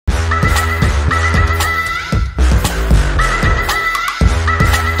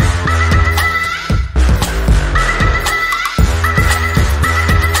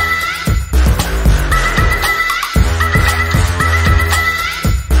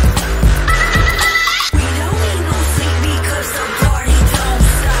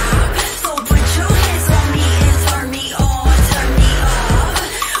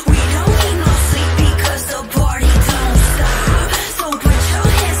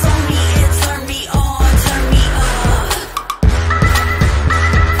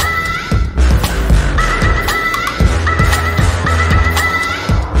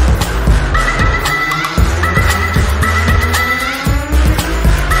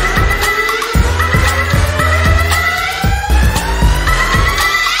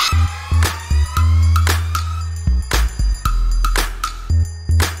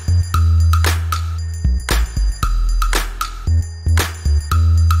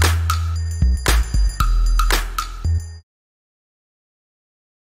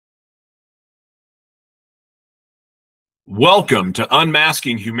Welcome to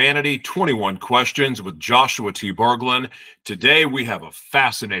Unmasking Humanity, 21 Questions with Joshua T. Berglan. Today we have a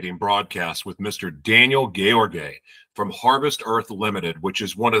fascinating broadcast with Mr. Daniel Gheorghe from Harvest Earth Limited, which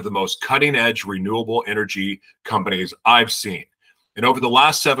is one of the most cutting-edge renewable energy companies I've seen. And over the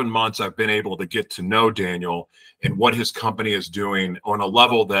last 7 months, I've been able to get to know Daniel and what his company is doing on a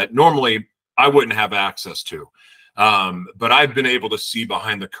level that normally I wouldn't have access to. But I've been able to see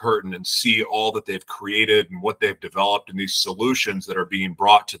behind the curtain and see all that they've created and what they've developed and these solutions that are being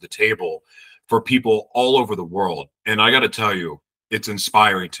brought to the table for people all over the world. And I got to tell you, it's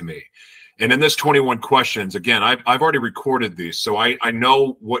inspiring to me. And in this 21 questions, again, I've already recorded these, so I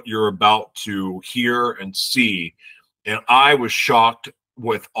know what you're about to hear and see. And I was shocked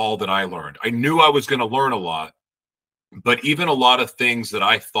with all that I learned. I knew I was going to learn a lot. But even a lot of things that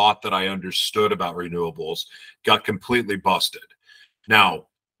I thought that I understood about renewables got completely busted. Now,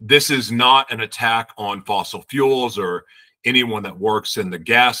 this is not an attack on fossil fuels or anyone that works in the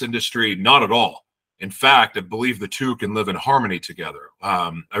gas industry, not at all. In fact, I believe the two can live in harmony together.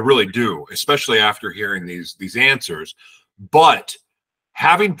 I really do, especially after hearing these answers. But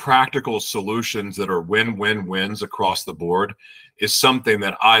having practical solutions that are win-win-wins across the board is something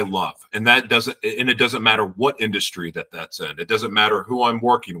that I love. And it doesn't matter what industry that's in. It doesn't matter who I'm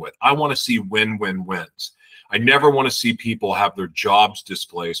working with. I want to see win-win-wins. I never want to see people have their jobs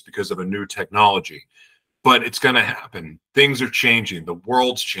displaced because of a new technology, but it's going to happen. Things are changing. The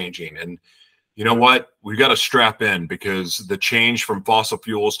world's changing. And you know what? We've got to strap in, because the change from fossil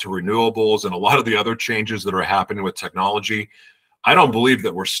fuels to renewables and a lot of the other changes that are happening with technology, I don't believe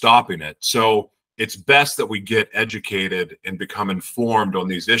that we're stopping it. So it's best that we get educated and become informed on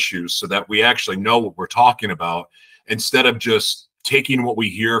these issues so that we actually know what we're talking about, instead of just taking what we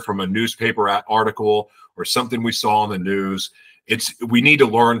hear from a newspaper article or something we saw on the news. We need to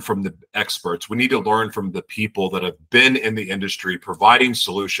learn from the experts. We need to learn from the people that have been in the industry, providing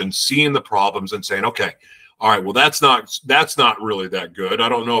solutions, seeing the problems and saying, okay, all right, well, that's not really that good. I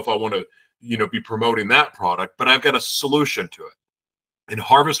don't know if I want to, be promoting that product, but I've got a solution to it. And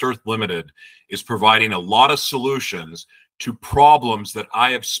Harvest Earth Limited is providing a lot of solutions to problems that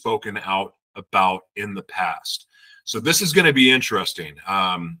I have spoken out about in the past. So this is going to be interesting.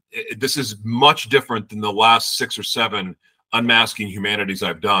 This is much different than the last 6 or 7 Unmasking Humanities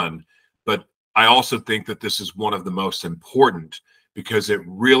I've done. But I also think that this is one of the most important, because it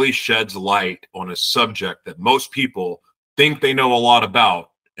really sheds light on a subject that most people think they know a lot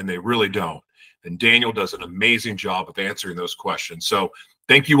about, and they really don't. And Daniel does an amazing job of answering those questions. So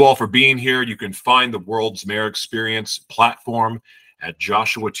thank you all for being here. You can find the World's Mayor Experience platform at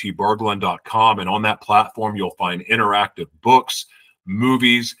joshuatberglan.com. And on that platform, you'll find interactive books,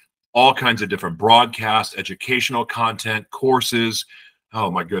 movies, all kinds of different broadcasts, educational content, courses. Oh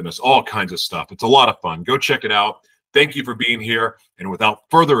my goodness, all kinds of stuff. It's a lot of fun. Go check it out. Thank you for being here. And without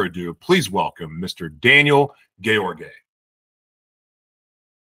further ado, please welcome Mr. Daniel Gheorghe.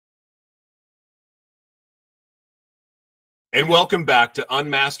 And welcome back to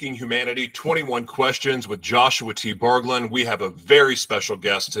Unmasking Humanity, 21 Questions with Joshua T. Berglan. We have a very special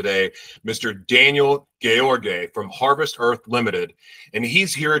guest today, Mr. Daniel Gheorghe from Harvest Earth Limited. And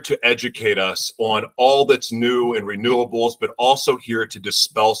he's here to educate us on all that's new in renewables, but also here to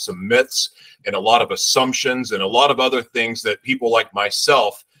dispel some myths and a lot of assumptions and a lot of other things that people like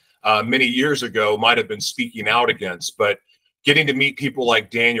myself many years ago might have been speaking out against. But getting to meet people like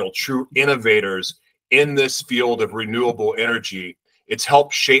Daniel, true innovators in this field of renewable energy, it's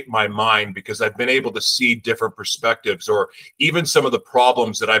helped shape my mind, because I've been able to see different perspectives, or even some of the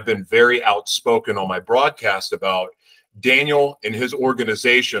problems that I've been very outspoken on my broadcast about. Daniel and his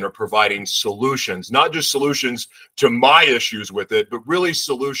organization are providing solutions, not just solutions to my issues with it, but really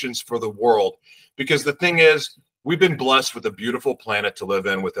solutions for the world. Because the thing is, we've been blessed with a beautiful planet to live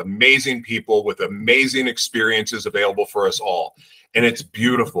in, with amazing people, with amazing experiences available for us all. And it's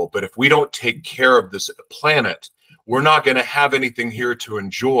beautiful. But if we don't take care of this planet, we're not going to have anything here to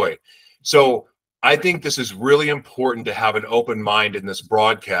enjoy. So I think this is really important to have an open mind in this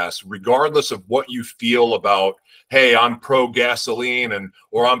broadcast, regardless of what you feel about, hey, I'm pro gasoline,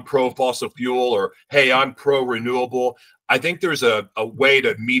 or I'm pro fossil fuel, or hey, I'm pro renewable. I think there's a way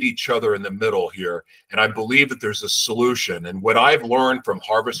to meet each other in the middle here. And I believe that there's a solution. And what I've learned from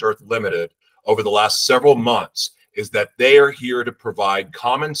Harvest Earth Limited over the last several months is that they are here to provide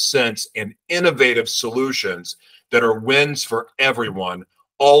common sense and innovative solutions that are wins for everyone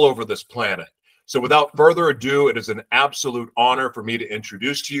all over this planet. So without further ado, it is an absolute honor for me to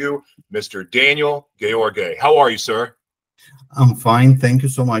introduce to you Mr. Daniel Gheorghe. How are you, sir? I'm fine. Thank you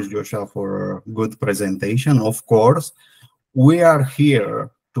so much, Joshua, for a good presentation. Of course, we are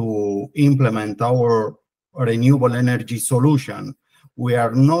here to implement our renewable energy solution. We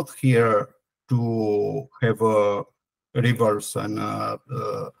are not here to have a reverse and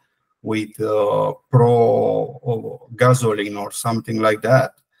with pro gasoline or something like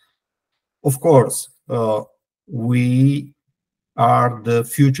that. Of course, we are the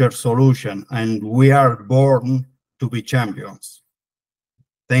future solution, and we are born to be champions.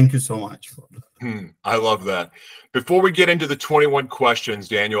 Thank you so much for that. I love that. Before we get into the 21 questions,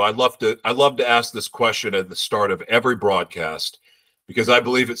 Daniel, I love to ask this question at the start of every broadcast, because I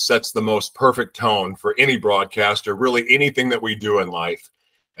believe it sets the most perfect tone for any broadcast or really anything that we do in life,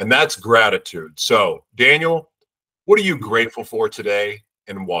 and that's gratitude. So, Daniel, what are you grateful for today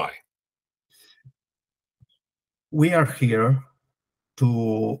and why? We are here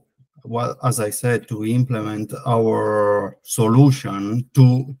to, well, as I said, to implement our solution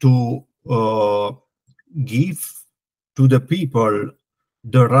to give to the people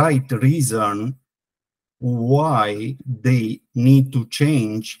the right reason why they need to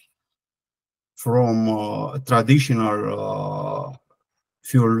change from traditional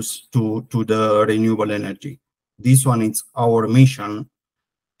fuels to the renewable energy. This one is our mission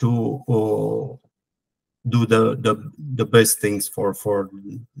to do the best things for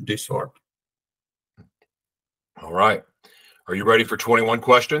this world. All right. Are you ready for 21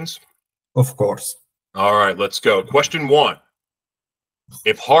 questions? Of course. All right, let's go. Question 1.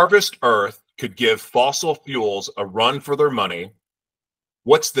 If Harvest Earth could give fossil fuels a run for their money,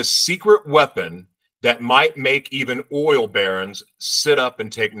 what's the secret weapon that might make even oil barons sit up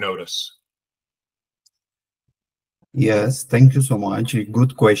and take notice? Yes, thank you so much.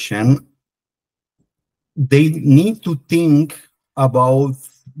 Good question. They need to think about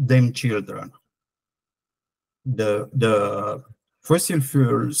them children. The fossil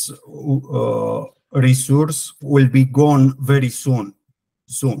fuels resource will be gone very soon.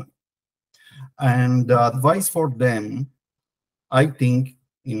 And the advice for them, I think,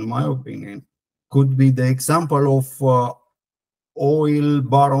 in my opinion, could be the example of oil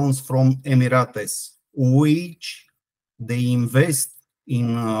barons from Emirates, which they invest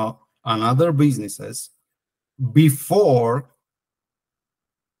in another businesses before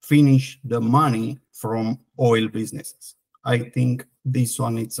finish the money from oil businesses. I think this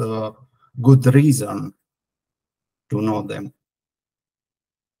one is a good reason to know them.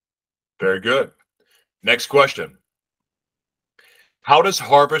 Very good. Next question. How does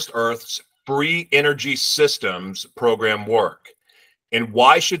Harvest Earth's free energy systems program work? And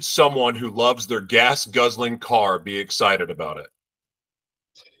why should someone who loves their gas-guzzling car be excited about it?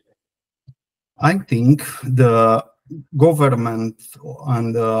 I think the government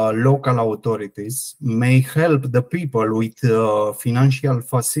and local authorities may help the people with financial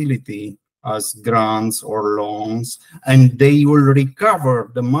facility as grants or loans, and they will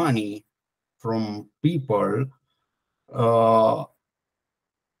recover the money from people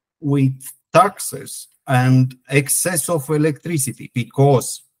with taxes and excess of electricity,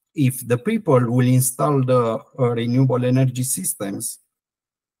 because if the people will install the renewable energy systems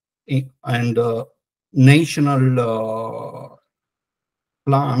and national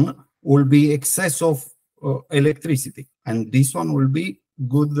plan will be excess of electricity, and this one will be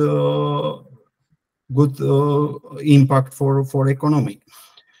good impact for economy.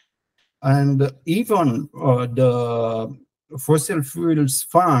 And even the fossil fuels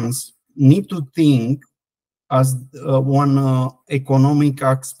funds need to think as one economic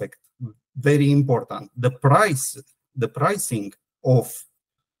aspect, very important. The pricing of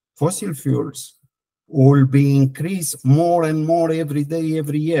fossil fuels will be increased more and more every day,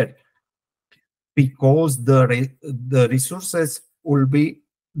 every year, because the resources will be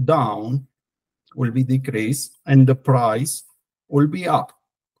down, will be decreased, and the price will be up.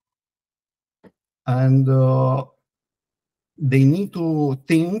 And they need to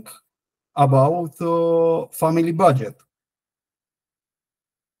think about family budget.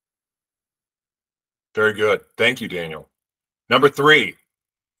 Very good. Thank you, Daniel. Number 3,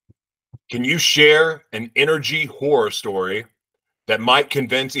 can you share an energy horror story that might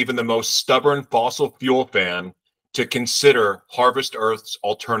convince even the most stubborn fossil fuel fan to consider Harvest Earth's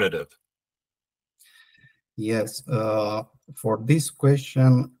alternative? Yes, for this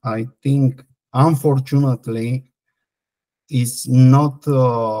question, I think, unfortunately, it's not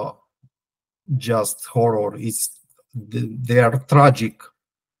just horror. They are tragic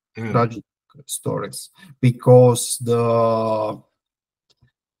stories, because the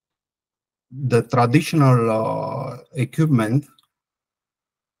traditional equipment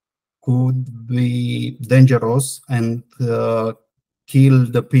could be dangerous and kill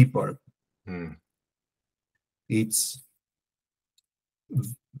the people. It's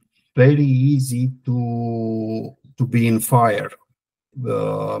very easy to be in fire.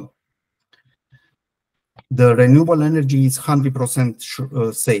 The renewable energy is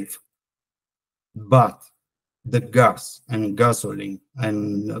 100% safe, but the gas and gasoline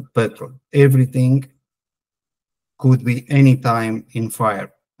and petrol, everything could be anytime in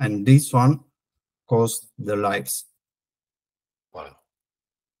fire, and this one cost the lives. Wow.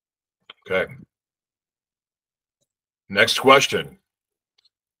 Okay. Next question.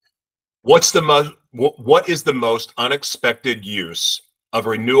 What is the most unexpected use of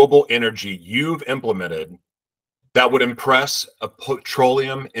renewable energy you've implemented that would impress a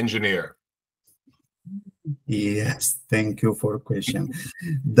petroleum engineer? Yes, thank you for the question.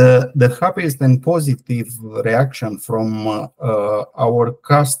 The happiest and positive reaction from our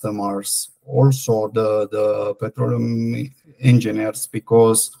customers, also the petroleum engineers,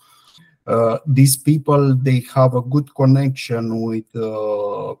 because these people, they have a good connection with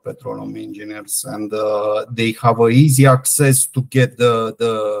petroleum engineers, and they have a easy access to get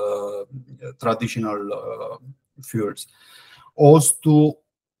the traditional fuels. Also to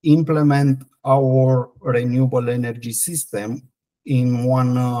implement our renewable energy system in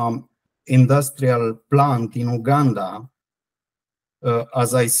one industrial plant in Uganda.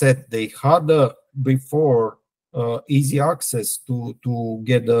 As I said, they had before easy access to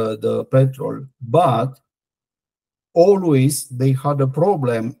get the petrol, but always they had a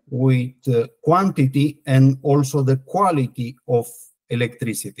problem with quantity and also the quality of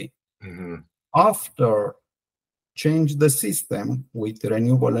electricity. Mm-hmm. After change the system with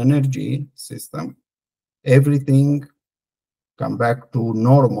renewable energy system, everything come back to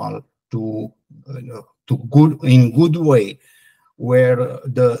normal, to good, in good way, where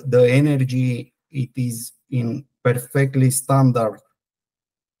the energy, it is in perfectly standard,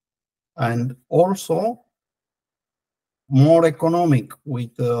 and also more economic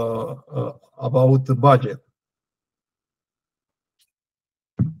with about the budget.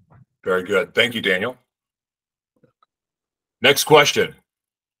 Very good. Thank you, Daniel. Next question.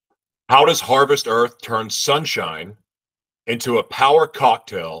 How does Harvest Earth turn sunshine into a power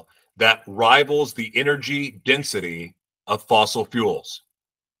cocktail that rivals the energy density of fossil fuels?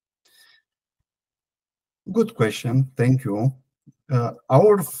 Good question. Thank you.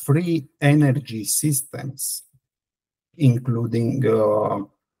 Our free energy systems, including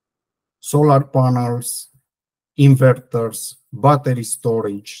solar panels, inverters, battery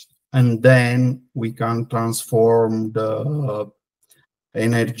storage, and then we can transform the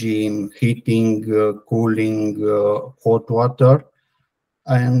energy in heating, cooling, hot water.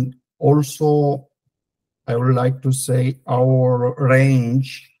 And also, I would like to say our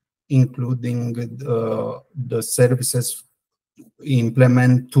range, including the services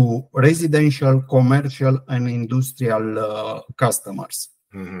implement to residential, commercial, and industrial customers.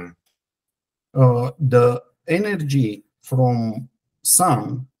 Mm-hmm. The energy from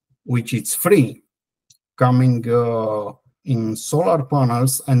sun, which is free, coming in solar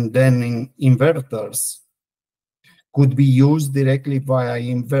panels and then in inverters, could be used directly via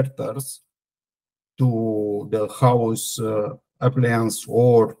inverters to the house appliance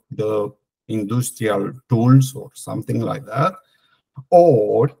or the industrial tools or something like that,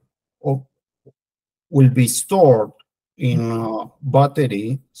 or will be stored in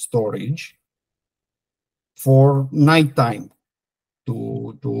battery storage for nighttime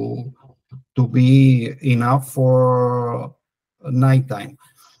to be enough for nighttime.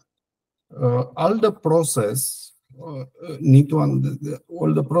 All the process all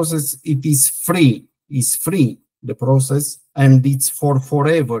the process, it is free. The process, and it's for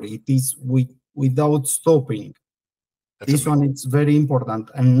forever. It is without stopping. This one is very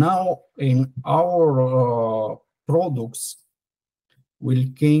important. And now in our products, we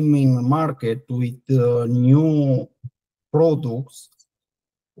came in market with new products,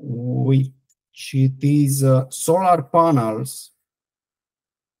 which it is solar panels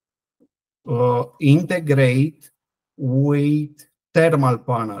integrate with thermal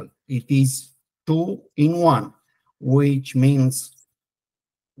panel. It is 2-in-1, which means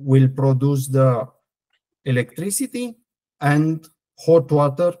will produce the electricity and hot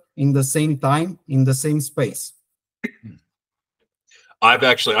water in the same time, in the same space.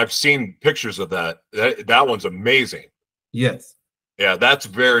 I've seen pictures of that. That one's amazing. Yes. Yeah, that's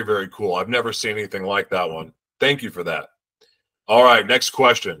very, very cool. I've never seen anything like that one. Thank you for that. All right, next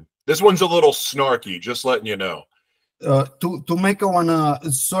question. This one's a little snarky, just letting you know. To make one,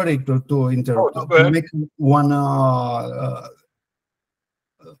 sorry to interrupt. Oh, to make one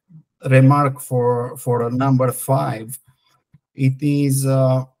remark for number 5, it is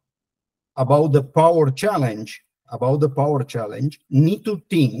about the power challenge. Need to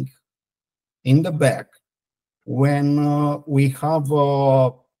think in the back, when we have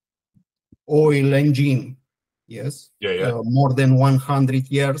oil engine, yes, more than 100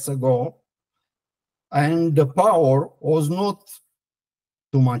 years ago, and the power was not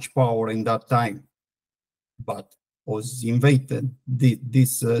too much power in that time, but was invented the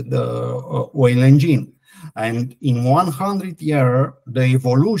oil engine. And in 100 years, the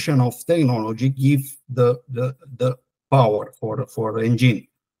evolution of technology gives the power for engine.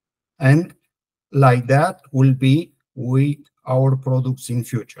 And like that will be with our products in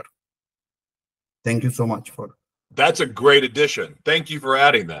future. Thank you so much for. That's a great addition. Thank you for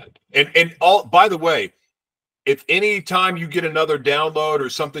adding that. And all, by the way, if any time you get another download or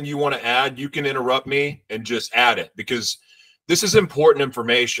something you want to add, you can interrupt me and just add it, because this is important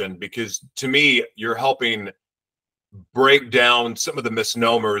information, because to me, you're helping break down some of the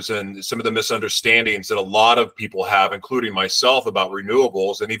misnomers and some of the misunderstandings that a lot of people have, including myself, about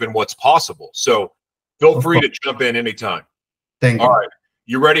renewables and even what's possible. So feel free to jump in anytime. Thank you. All right.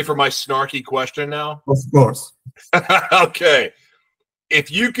 You ready for my snarky question now? Of course. Okay. If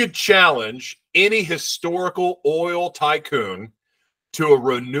you could challenge any historical oil tycoon to a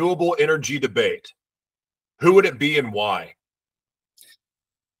renewable energy debate, who would it be and why?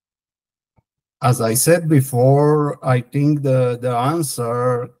 As I said before, I think the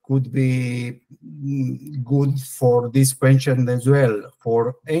answer could be good for this question as well.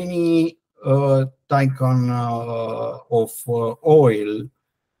 For any tycoon of oil,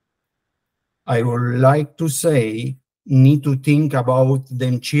 I would like to say, need to think about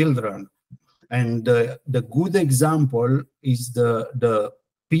them children. And the good example is the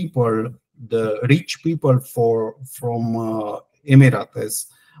people, the rich people from Emirates,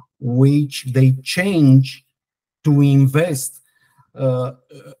 which they change to invest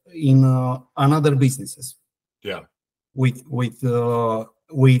in another businesses. Yeah. With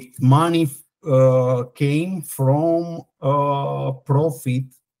money came from profit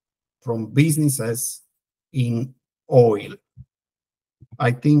from businesses in oil.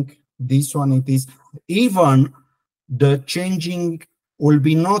 I think this one, it is even the changing will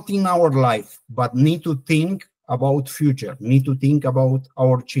be not in our life, but need to think about future, need to think about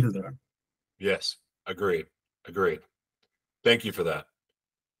our children. Yes, agreed. Thank you for that.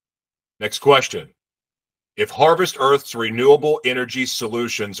 Next question. If Harvest Earth's renewable energy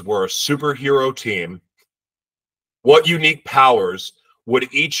solutions were a superhero team, what unique powers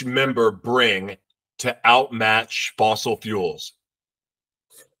would each member bring to outmatch fossil fuels?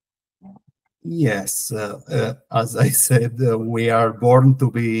 Yes, as I said, we are born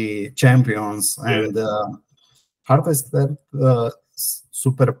to be champions, and Harvest Earth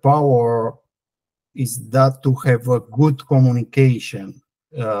superpower is that to have a good communication,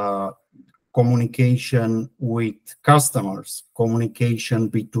 communication with customers, communication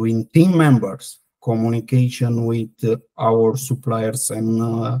between team members, communication with our suppliers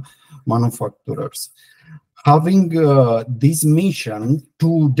and manufacturers. Having this mission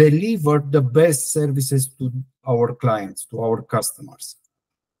to deliver the best services to our clients, to our customers.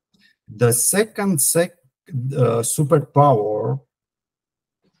 The second superpower,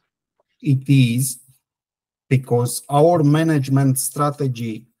 it is because our management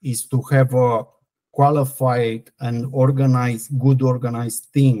strategy is to have a qualified and good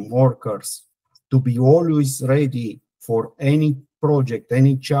organized team workers to be always ready for any project,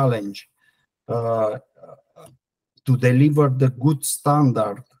 any challenge, to deliver the good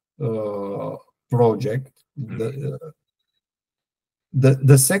standard project. The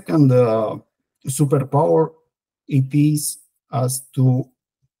second superpower, it is as to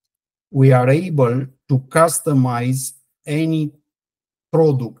we are able to customize any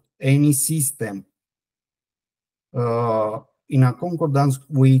product, any system in a concordance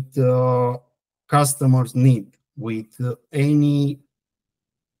with customers' need, with any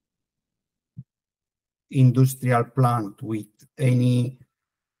industrial plant, with any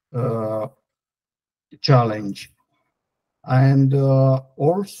challenge. And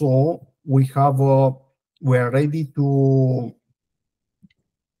also we are ready to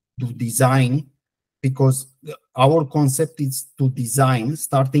design, because our concept is to design,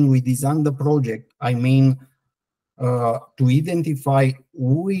 starting with design the project. I mean, to identify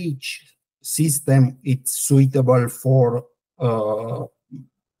which system is suitable for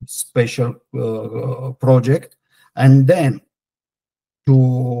special project, and then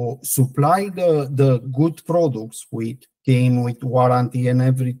to supply the good products which came with warranty and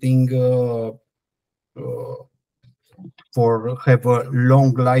everything for have a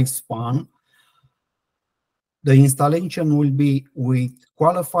long lifespan. The installation will be with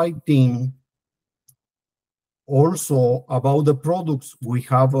qualified team. Also about the products, we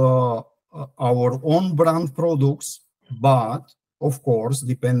have our own brand products, but of course,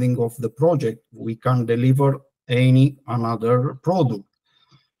 depending of the project, we can deliver any another product.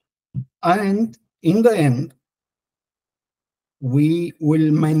 And in the end, we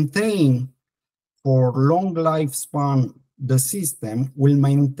will maintain for long lifespan, the system will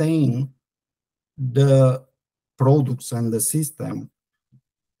maintain the products and the system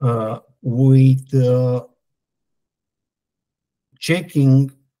with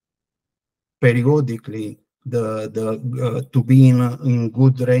checking periodically to be in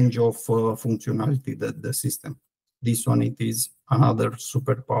good range of functionality the system. This one, it is another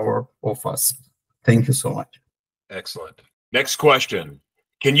superpower of us. Thank you so much. Excellent. Next question.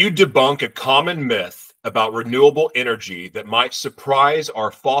 Can you debunk a common myth about renewable energy that might surprise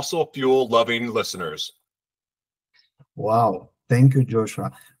our fossil fuel loving listeners? Wow. Thank you,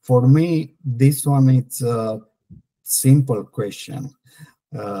 Joshua. For me, this one, it's a simple question.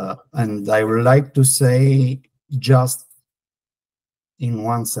 And I would like to say just in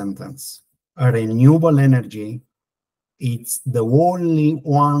one sentence, a renewable energy, it's the only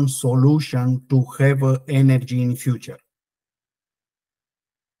one solution to have energy in future.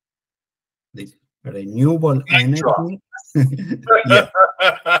 This renewable energy. Yeah.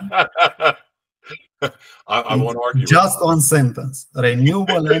 I won't argue. Just one sentence.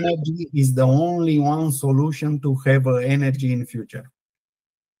 Renewable energy is the only one solution to have energy in future.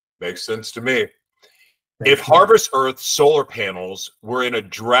 Makes sense to me. If Harvest Earth solar panels were in a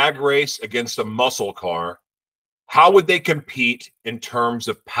drag race against a muscle car, how would they compete in terms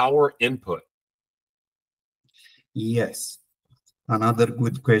of power input? Yes, another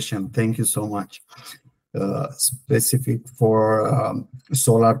good question. Thank you so much. Specific for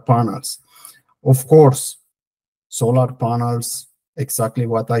solar panels. Of course, solar panels, exactly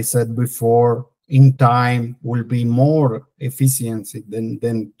what I said before, in time will be more efficiency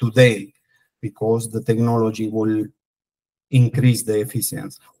than today, because the technology will increase the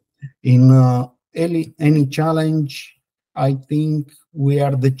efficiency. In any challenge, I think we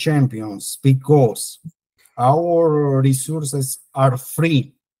are the champions because our resources are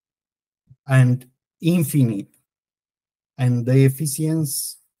free and infinite, and the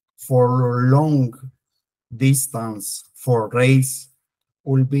efficiency for long distance, for race,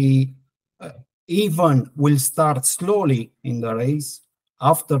 will be even will start slowly in the race.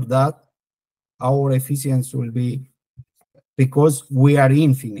 After that, our efficiency will be, because we are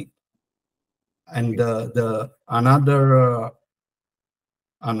infinite. And another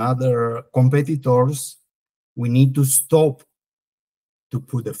competitors, we need to stop to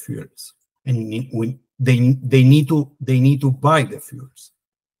put the fuels, and they need to buy the fuels.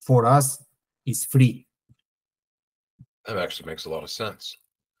 For us, it's free. That actually makes a lot of sense.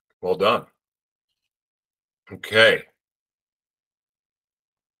 Well done. Okay.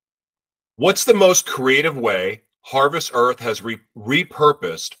 What's the most creative way Harvest Earth has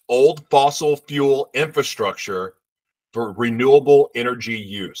repurposed old fossil fuel infrastructure for renewable energy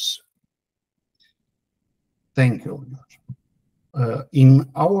use? Thank you. In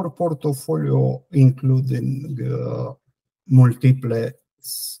our portfolio, including multiple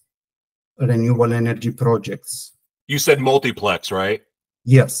renewable energy projects. You said multiplex, right?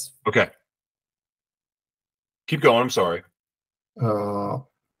 Yes. Okay. Keep going. I'm sorry.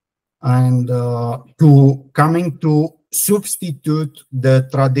 And to coming to substitute the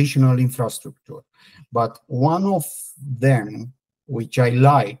traditional infrastructure. But one of them, which I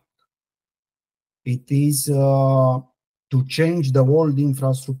like, it is to change the old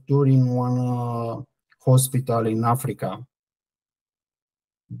infrastructure in one hospital in Africa.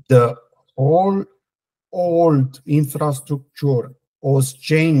 The whole old infrastructure was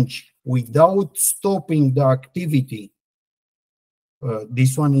changed without stopping the activity.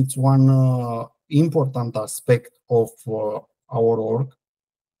 This one is one important aspect of our work.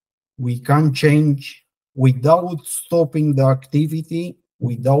 We can change without stopping the activity,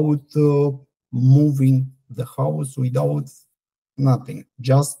 without moving the house, without nothing.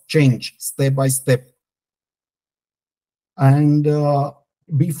 Just change step by step. And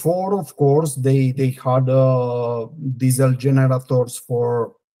before, of course, they had diesel generators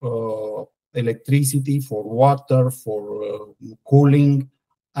for electricity, for water, for cooling.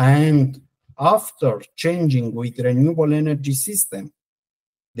 And after changing with renewable energy system,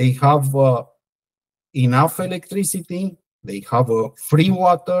 they have enough electricity, they have free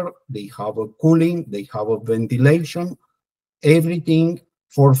water, they have cooling, they have ventilation, everything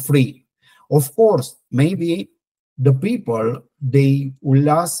for free. Of course, maybe the people, they will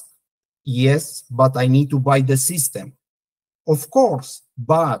ask, yes, but I need to buy the system. Of course,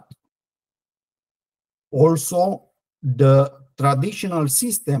 but also the traditional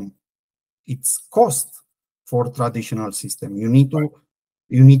system it's cost for traditional system. You need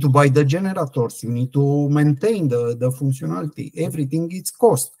to buy the generators, you need to maintain the functionality. Everything is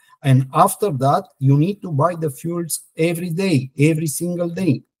cost. And after that, you need to buy the fuels every day, every single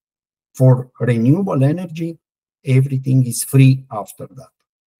day. For renewable energy, everything is free after that.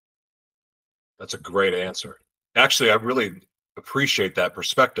 That's a great answer. Actually, I really appreciate that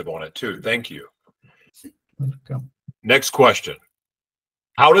perspective on it too. Thank you. Welcome. Next question.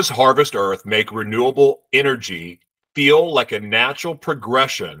 How does Harvest Earth make renewable energy feel like a natural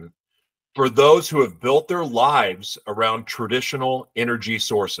progression for those who have built their lives around traditional energy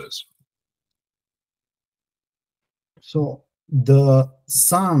sources? So the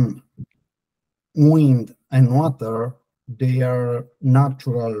sun, wind, and water, they are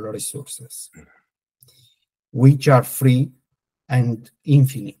natural resources, which are free and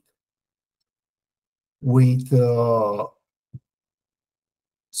infinite. With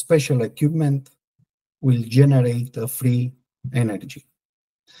special equipment, will generate a free energy.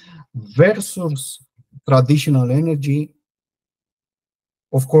 Versus traditional energy,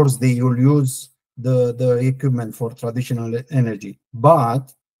 of course, they will use the equipment for traditional energy,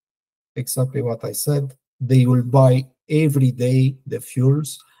 but exactly what I said, they will buy every day the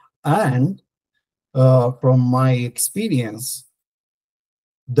fuels. And from my experience,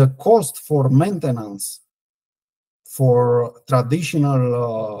 the cost for maintenance for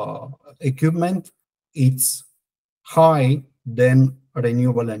traditional equipment, it's high than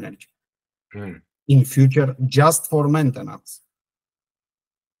renewable energy in future, just for maintenance.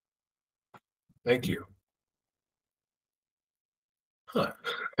 Thank you. Huh.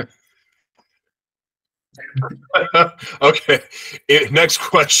 Okay. Next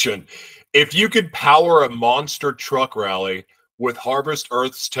question. If you could power a monster truck rally with Harvest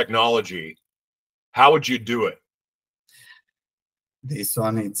Earth's technology, how would you do it? This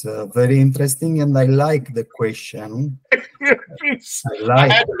one is very interesting, and I like the question. I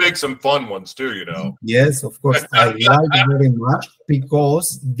had to make some fun ones too, you know. Yes, of course. I like very much,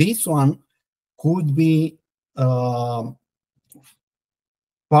 because this one could be part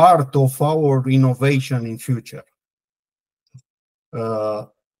of our innovation in future.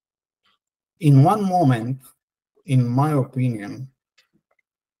 In one moment, in my opinion,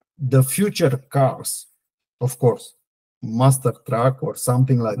 the future cars, of course, master truck or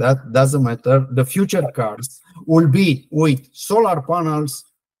something like that, doesn't matter. The future cars will be with solar panels,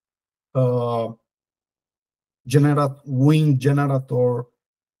 wind generator,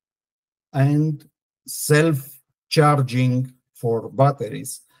 and self-charging for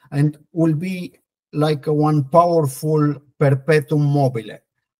batteries, and will be like one powerful perpetuum mobile.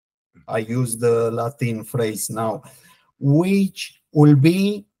 I use the Latin phrase now, which will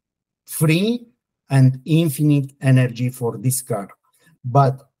be free and infinite energy for this car.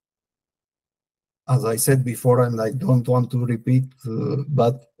 But as I said before, and I don't want to repeat,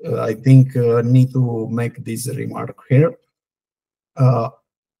 but I think need to make this remark here.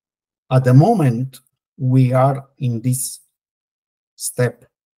 At the moment, we are in this step,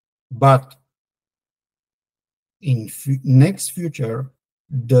 but in next future,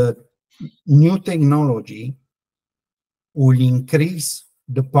 the new technology will increase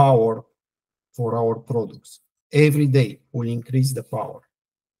the power for our products. Every day will increase the power.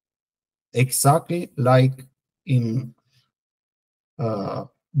 Exactly like in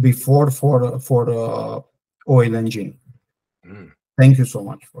before for oil engine. Thank you so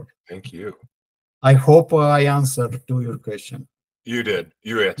much for. Thank you. I hope I answered to your question. You did.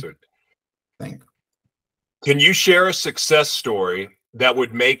 You answered. Thank you. Can you share a success story that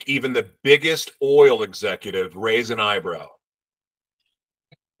would make even the biggest oil executive raise an eyebrow?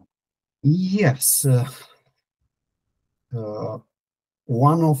 Yes.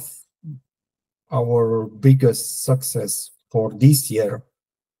 One of our biggest success for this year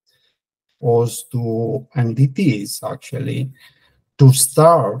was to, and it is actually, to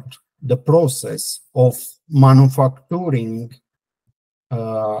start the process of manufacturing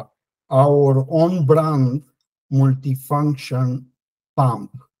our own brand multifunction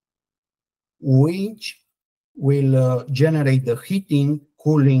pump, which will generate the heating,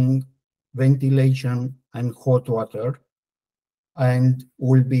 cooling, ventilation, and hot water, and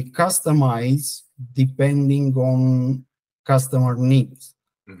will be customized depending on customer needs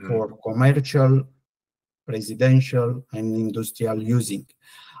for commercial, residential, and industrial using.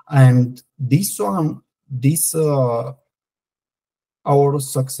 And this one, our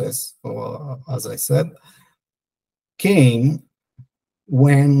success, as I said, came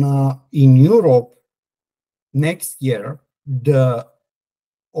when in Europe next year, the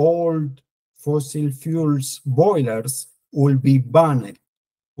old fossil fuels boilers will be banned,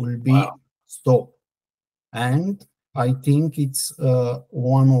 will be stop. And I think it's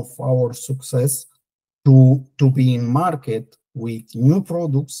one of our success to be in market with new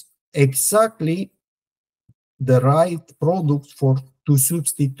products, exactly the right products for to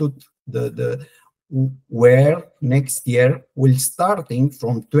substitute the where next year will starting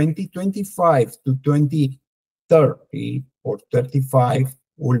from 2025 to 2030 or 35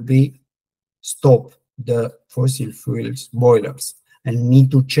 will be stop the fossil fuels boilers and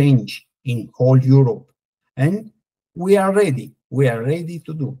need to change in whole Europe. And we are ready. We are ready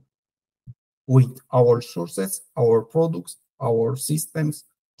to do with our sources, our products, our systems,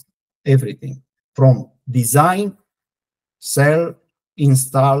 everything from design, sell,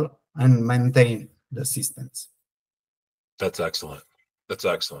 install, and maintain the systems. That's excellent. That's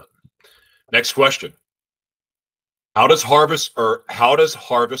excellent. Next question. How does Harvest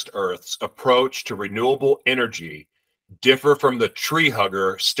Earth's approach to renewable energy differ from the tree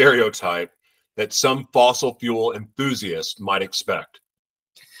hugger stereotype that some fossil fuel enthusiasts might expect?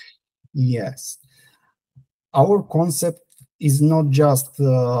 Yes. Our concept is not just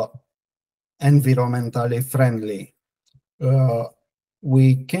environmentally friendly.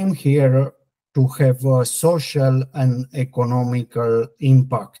 We came here to have a social and economical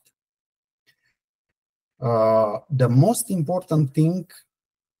impact. The most important thing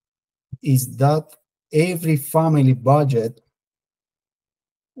is that every family budget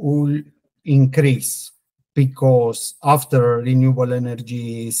will increase because after renewable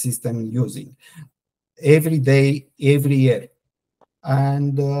energy system using every day, every year.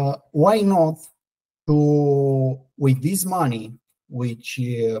 And why not to, with this money, which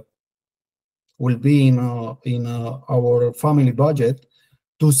will be in our family budget,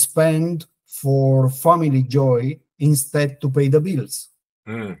 to spend for family joy instead to pay the bills.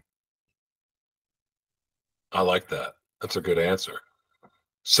 I like that. That's a good answer.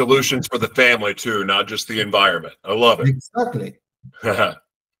 Solutions for the family too, not just the environment. I love it. Exactly.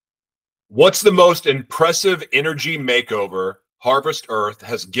 What's the most impressive energy makeover Harvest Earth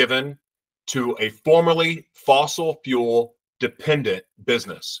has given to a formerly fossil fuel dependent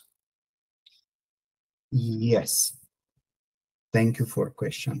business? Yes. Thank you for the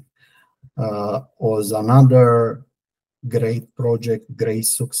question. Was another great project, great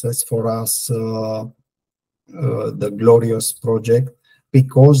success for us, the Glorious project,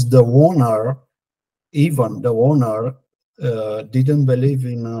 because the owner, even the owner, didn't believe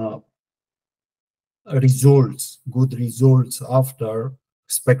in results, good results after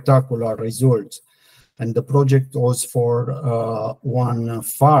spectacular results. And the project was for one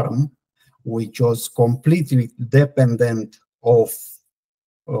farm, which was completely dependent of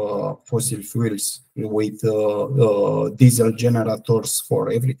fossil fuels with diesel generators for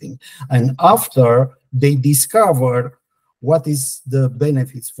everything. And after they discover what is the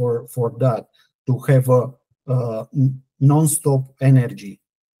benefits for that, to have a non-stop energy,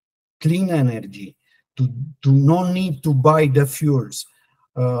 clean energy, to not need to buy the fuels,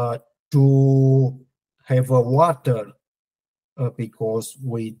 to have a water, because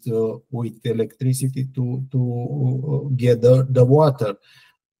with electricity to get the water,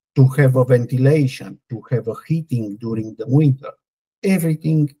 to have a ventilation, to have a heating during the winter,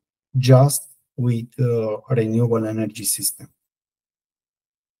 everything just with a renewable energy system.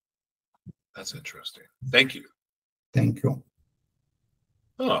 That's interesting. Thank you. Thank you.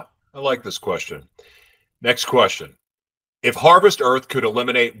 Oh, I like this question. Next question. If Harvest Earth could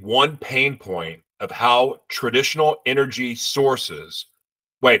eliminate one pain point of how traditional energy sources,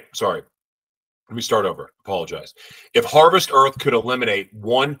 let me start over. Apologize. If Harvest Earth could eliminate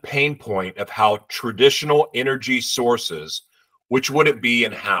one pain point of how traditional energy sources, which would it be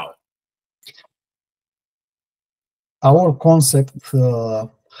and how? Our concept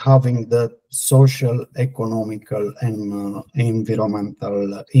having the social, economical, and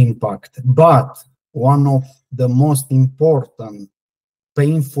environmental impact, but one of the most important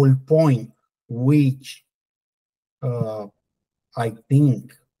painful point, which I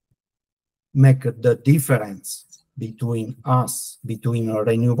think make the difference between us, between a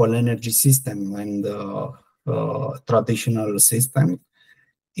renewable energy system and traditional system,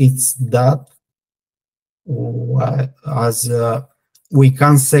 it's that as we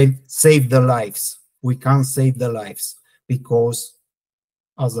can save the lives. We can save the lives because,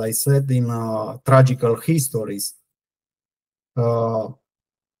 as I said in tragical histories, the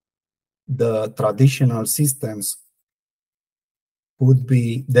traditional systems would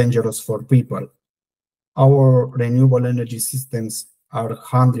be dangerous for people. Our renewable energy systems are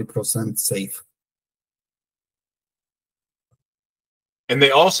 100% safe. And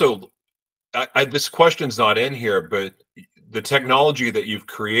they also, this question's not in here, but the technology that you've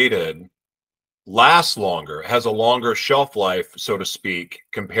created lasts longer, has a longer shelf life, so to speak,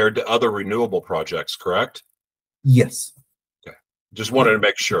 compared to other renewable projects, correct? Yes. Okay. Just wanted to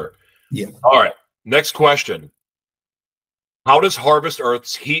make sure. Yeah. All right. Next question. How does Harvest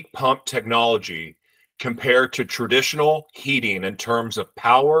Earth's heat pump technology compare to traditional heating in terms of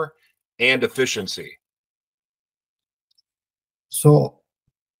power and efficiency? So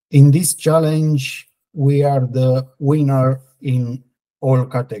in this challenge, we are the winner in all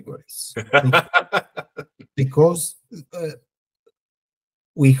categories because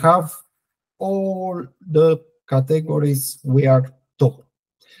we have all the categories we are top.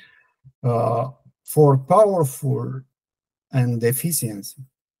 For powerful and efficiency,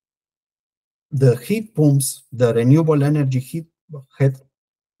 the heat pumps, the renewable energy heat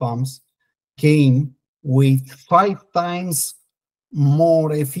pumps came with 5 times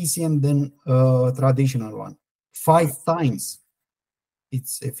more efficient than traditional one. 5 times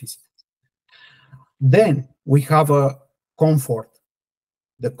it's efficient. Then we have a comfort.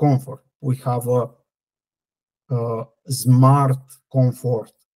 The comfort. We have a smart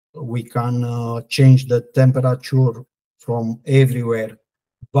comfort. We can change the temperature from everywhere,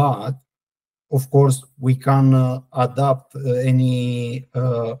 but of course we can adapt any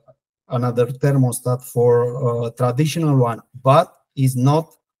another thermostat for traditional one, but is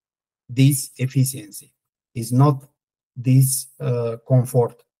not this efficiency, is not this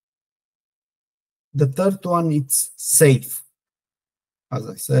comfort. The third one, it's safe. As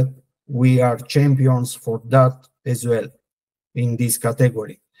I said, we are champions for that as well in this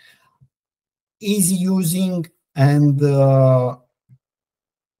category. Easy using and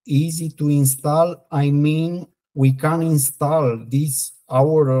easy to install. I mean, we can install these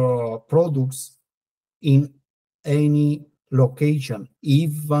our products in any location,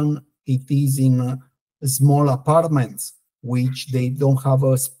 even it is in small apartments which they don't have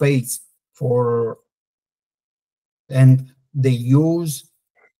a space for, and they use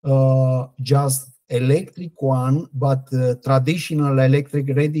just electric one, but traditional electric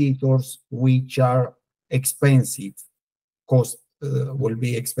radiators which are expensive, cost will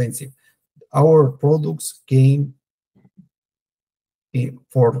be expensive. Our products came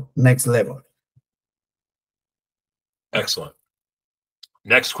for next level. Excellent.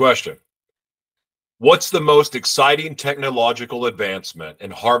 Next question. What's the most exciting technological advancement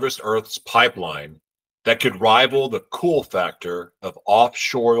in Harvest Earth's pipeline that could rival the cool factor of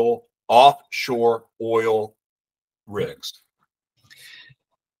offshore oil rigs?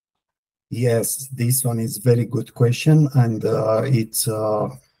 Yes, this one is very good question, and it's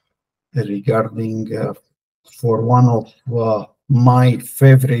regarding for one of my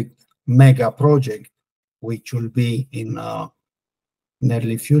favorite mega project, which will be in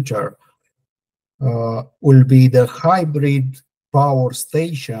nearly future, will be the hybrid power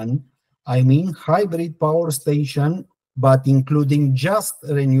station. I mean hybrid power station, but including just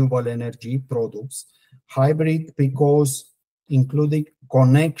renewable energy products. Hybrid because including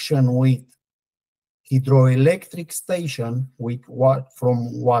connection with hydroelectric station with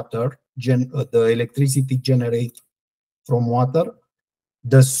from water, the electricity generated from water,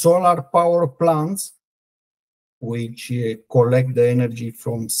 the solar power plants which collect the energy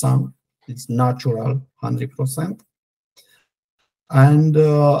from sun, it's natural 100%, and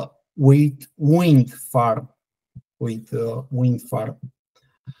with wind farm,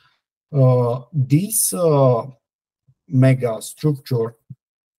 this mega structure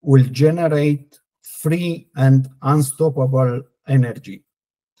will generate free and unstoppable energy,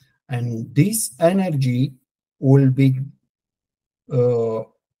 and this energy will be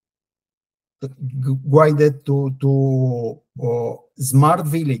guided to smart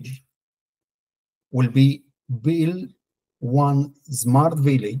village. Will be built one smart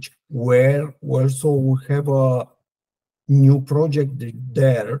village where also we have a new project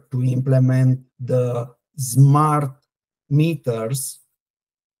there to implement the smart meters.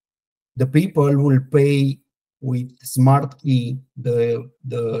 The people will pay with smart key the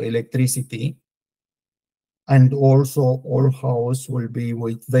electricity, and also all house will be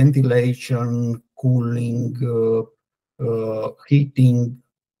with ventilation, cooling, heating,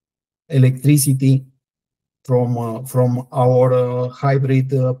 electricity from our hybrid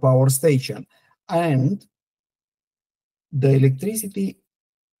power station. And the electricity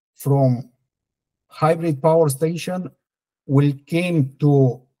from hybrid power station will came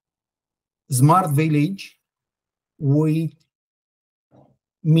to smart village with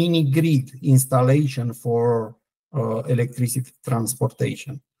mini grid installation for electricity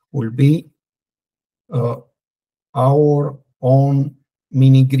transportation. Will be our own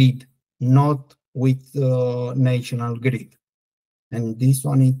mini grid, not with national grid. And this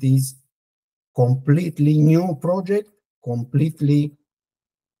one, it is completely new project, completely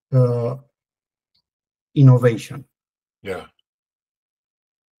innovation. Yeah.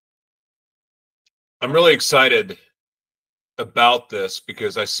 I'm really excited about this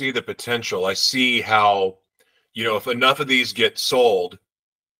because I see the potential. I see how, if enough of these get sold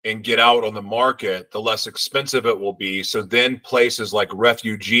and get out on the market, the less expensive it will be. So then places like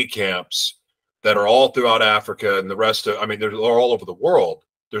refugee camps that are all throughout Africa and the rest of, they're all over the world.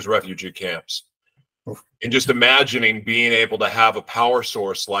 There's refugee camps. And just imagining being able to have a power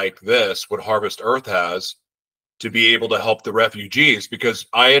source like this, what Harvest Earth has, to be able to help the refugees. Because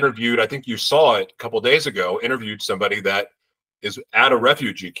I interviewed, I think you saw it a couple of days ago, interviewed somebody that is at a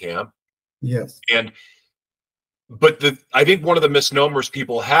refugee camp. Yes. But I think one of the misnomers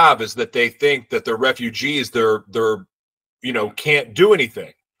people have is that they think that they're refugees, they're can't do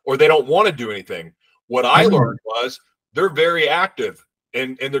anything, or they don't want to do anything. What I learned was they're very active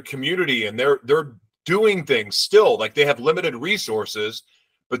in their community, and they're doing things still. Like, they have limited resources,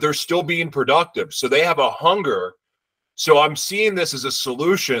 but they're still being productive. So they have a hunger. So I'm seeing this as a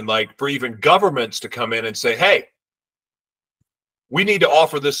solution, like for even governments to come in and say, hey, we need to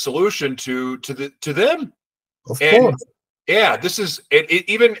offer this solution to them. Of course. Yeah, this is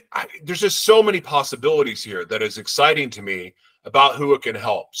there's just so many possibilities here that is exciting to me about who it can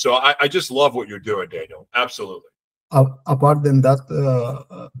help. So I just love what you're doing, Daniel. Absolutely. Apart than that,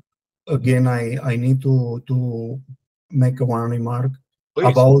 again, I need to make one remark. Please.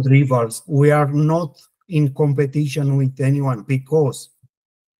 About rivers. We are not in competition with anyone, because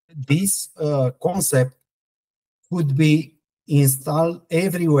this concept could be installed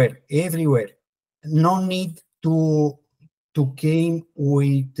everywhere. No need to came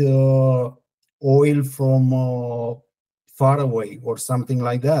with oil from far away or something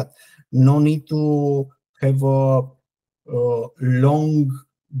like that. No need to have a long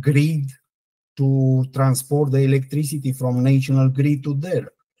grid to transport the electricity from national grid to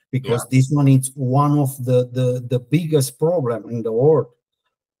there, because this one is one of the biggest problem in the world.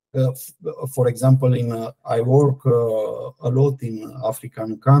 For example, I work a lot in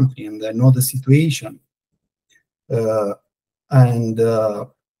African country, and I know the situation. And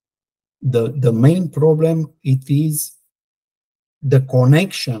the main problem, it is the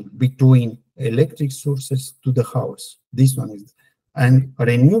connection between electric sources to the house. This one is, and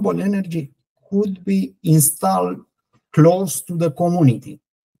renewable energy could be installed close to the community.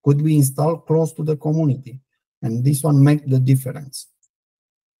 And this one makes the difference.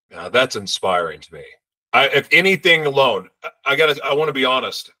 Now, that's inspiring to me. If anything alone, I want to be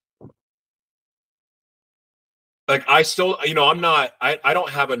honest. Like, I still, I don't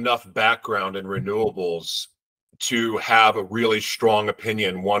have enough background in renewables to have a really strong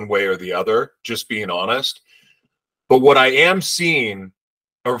opinion one way or the other, just being honest. But what I am seeing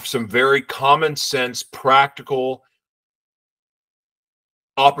are some very common sense, practical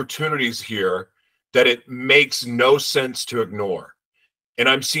opportunities here that it makes no sense to ignore. And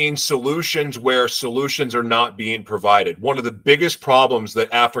I'm seeing solutions where solutions are not being provided. One of the biggest problems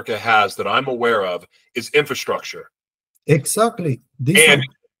that Africa has that I'm aware of is infrastructure. Exactly.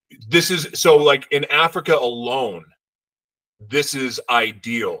 This is so, like, in Africa alone, this is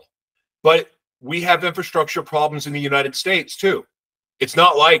ideal. But we have infrastructure problems in the United States too. It's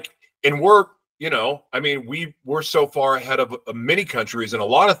not like, and we're so far ahead of many countries in a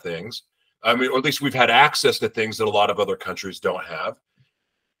lot of things. Or at least we've had access to things that a lot of other countries don't have.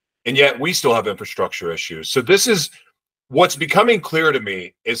 And yet we still have infrastructure issues. So this is what's becoming clear to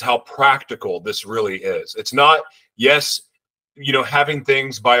me, is how practical this really is. It's not, yes, having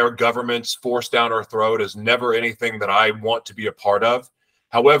things by our governments forced down our throat is never anything that I want to be a part of.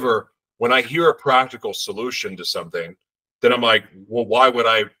 However, when I hear a practical solution to something, then I'm like, well, why would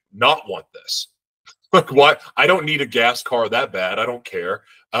I not want this? Like, why? I don't need a gas car that bad. I don't care.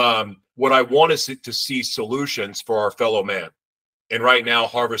 What I want is to see solutions for our fellow man. And right now,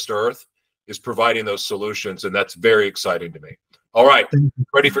 Harvest Earth is providing those solutions, and that's very exciting to me. All right,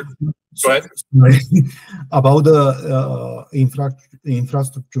 ready for? Go ahead. About the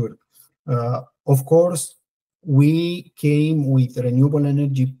infrastructure. Of course, we came with renewable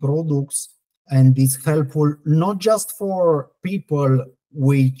energy products, and it's helpful not just for people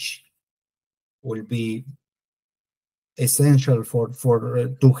which will be essential for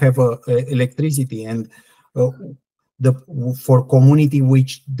to have electricity, and for community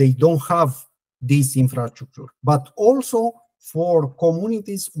which they don't have this infrastructure, but also for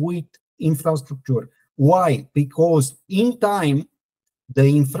communities with infrastructure. Why? Because in time, the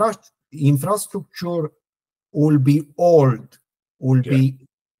infrastructure will be old,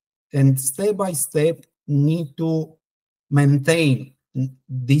 and step by step need to maintain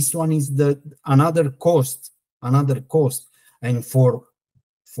this one is the another cost. And for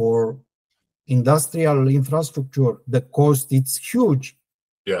industrial infrastructure, the cost it's huge.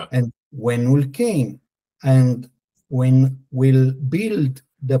 Yeah. And when we came and when we'll build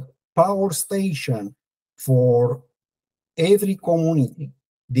the power station for every community,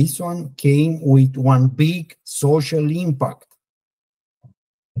 this one came with one big social impact.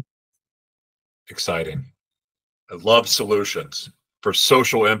 Exciting. I love solutions for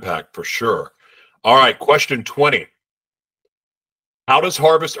social impact for sure. All right, question 20. How does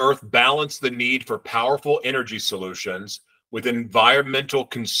Harvest Earth balance the need for powerful energy solutions with environmental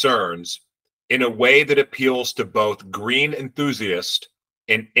concerns in a way that appeals to both green enthusiasts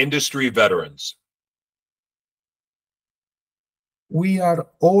and industry veterans? We are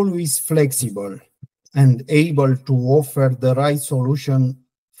always flexible and able to offer the right solution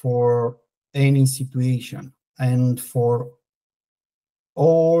for any situation and for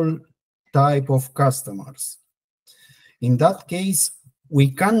all type of customers. In that case,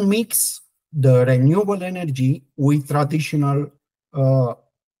 we can mix the renewable energy with traditional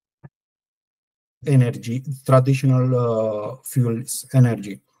fuels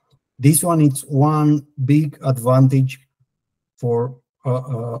energy. This one is one big advantage for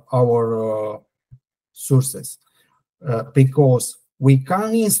our sources, because we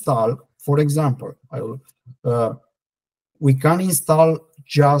can install, for example, we can install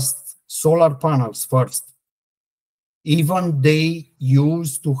just solar panels first. Even they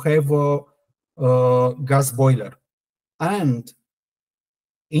used to have a gas boiler. And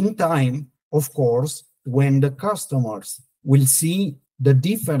in time, of course, when the customers will see the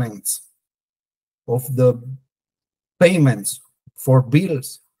difference of the payments for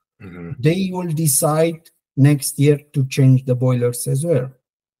bills, they will decide next year to change the boilers as well,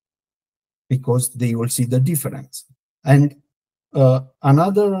 because they will see the difference. And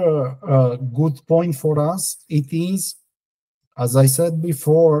another good point for us, it is, as I said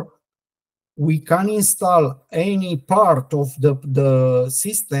before, we can install any part of the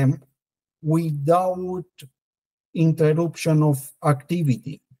system without interruption of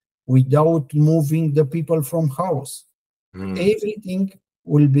activity, without moving the people from house. Everything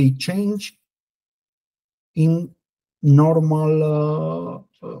will be changed in normal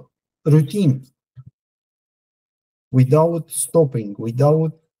routine, without stopping,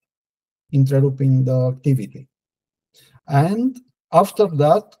 without interrupting the activity. And after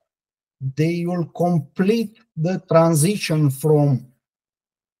that, they will complete the transition from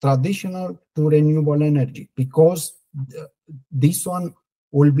traditional to renewable energy, because this one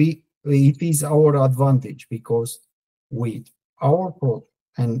will be, it is our advantage, because with our product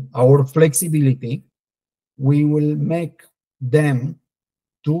and our flexibility, we will make them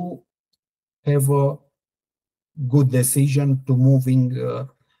to have a good decision to move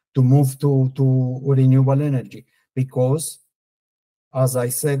to renewable energy. Because, as I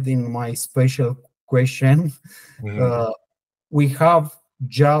said in my special question, we have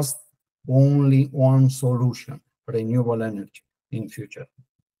just only one solution: renewable energy in future.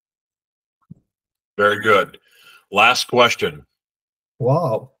 Very good. Last question.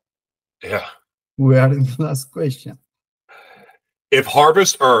 Wow. Yeah. We are in the last question. If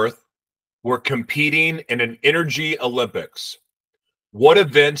Harvest Earth were competing in an energy Olympics, what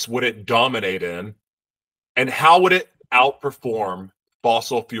events would it dominate in, and how would it outperform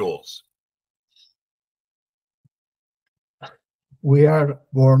fossil fuels? We are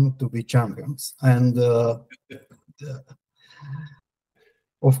born to be champions. And of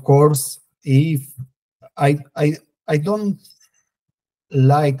course, if I don't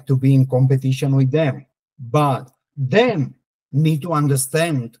like to be in competition with them, but them need to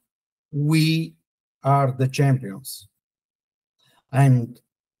understand we are the champions. And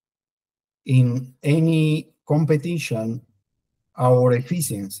in any competition, our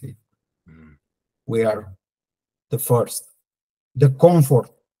efficiency, we are the first. The comfort,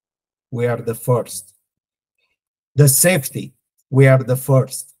 we are the first. The safety, we are the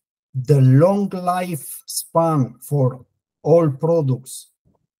first. The long life span for all products,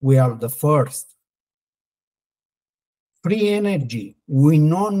 we are the first. Free energy, we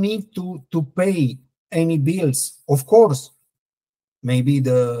don't need to pay any bills. Of course, maybe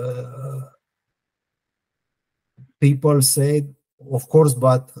the people said, of course,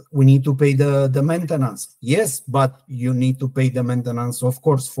 but we need to pay the maintenance. Yes, but you need to pay the maintenance, of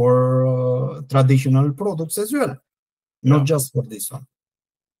course, for traditional products as well, not just for this one.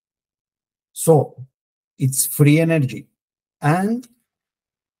 So it's free energy and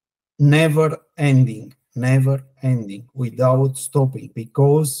never ending without stopping,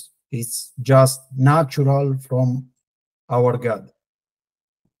 because it's just natural from our God.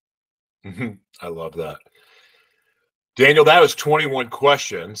 I love that. Daniel, that was 21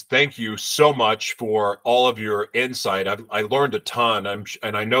 questions. Thank you so much for all of your insight. I learned a ton,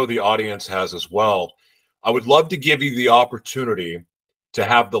 and I know the audience has as well. I would love to give you the opportunity to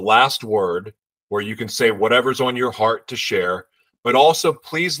have the last word where you can say whatever's on your heart to share, but also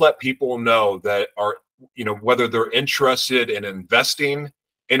please let people know that are, whether they're interested in investing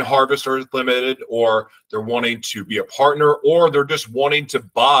in Harvest Earth Limited, or they're wanting to be a partner, or they're just wanting to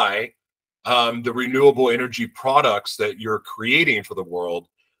buy the renewable energy products that you're creating for the world.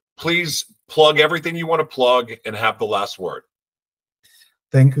 Please plug everything you want to plug and have the last word.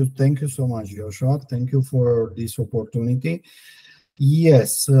 Thank you so much, Joshua. Thank you for this opportunity.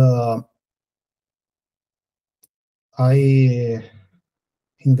 Yes, in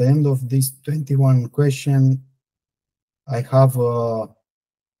the end of this 21 question, I have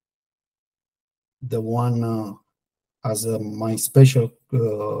the one as my special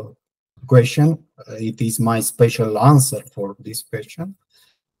question. It is my special answer for this question,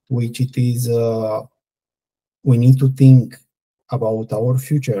 which it is we need to think about our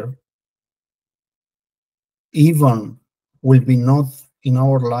future, even will be not in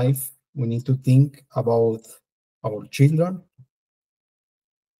our life. We need to think about our children,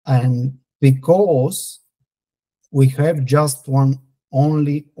 and because we have just one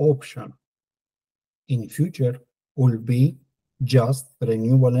only option in future will be just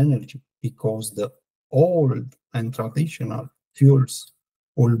renewable energy, because the old and traditional fuels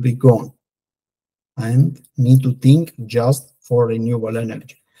will be gone, and need to think just for renewable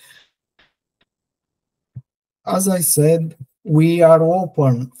energy. As I said, we are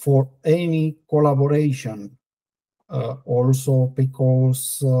open for any collaboration, also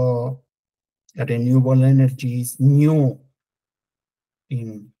because renewable energy is new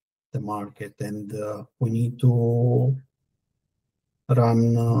in the market, and we need to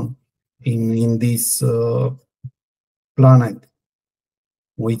run in this planet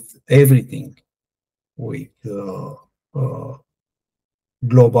with everything, with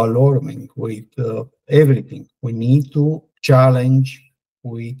global warming, with everything. We need to challenge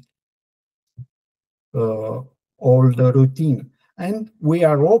with all the routine, and we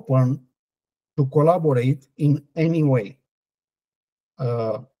are open to collaborate in any way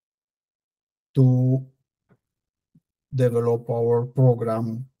to develop our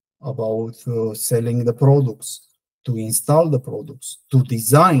program about selling the products, to install the products, to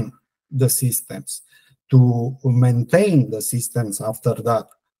design the systems, to maintain the systems after that.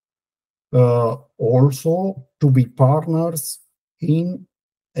 Also to be partners in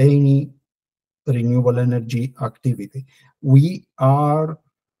any renewable energy activity. We are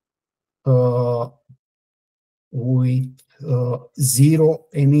with zero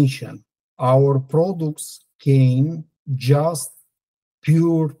emission. Our products came just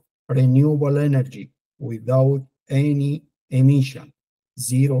pure renewable energy without any emission,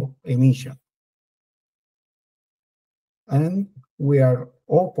 zero emission. And we are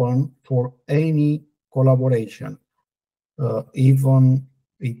open for any collaboration, even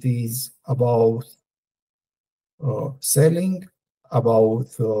it is about selling,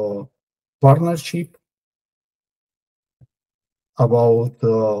 about partnership,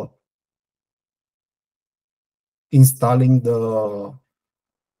 about installing the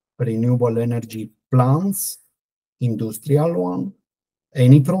renewable energy plants, industrial one,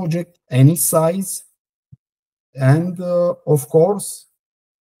 any project, any size, and of course,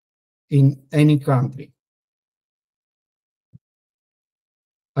 in any country.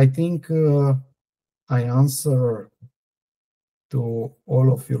 I think I answer to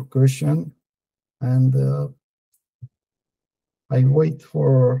all of your questions, and I wait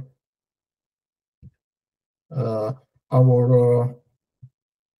for our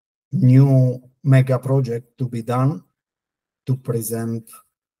new mega project to be done to present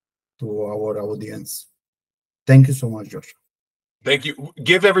to our audience. Thank you so much, Josh. Thank you.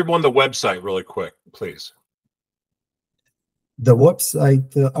 Give everyone the website really quick, please. The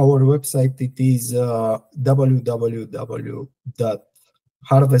website, our website, it is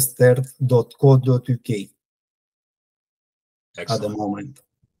www.harvestearth.co.uk at the moment.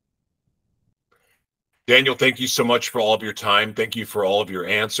 Daniel, thank you so much for all of your time. Thank you for all of your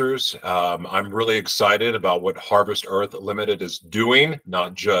answers. I'm really excited about what Harvest Earth Limited is doing,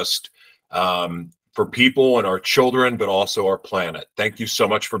 not just for people and our children, but also our planet. Thank you so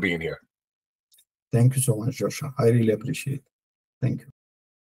much for being here. Thank you so much, Joshua. I really appreciate it. Thank you.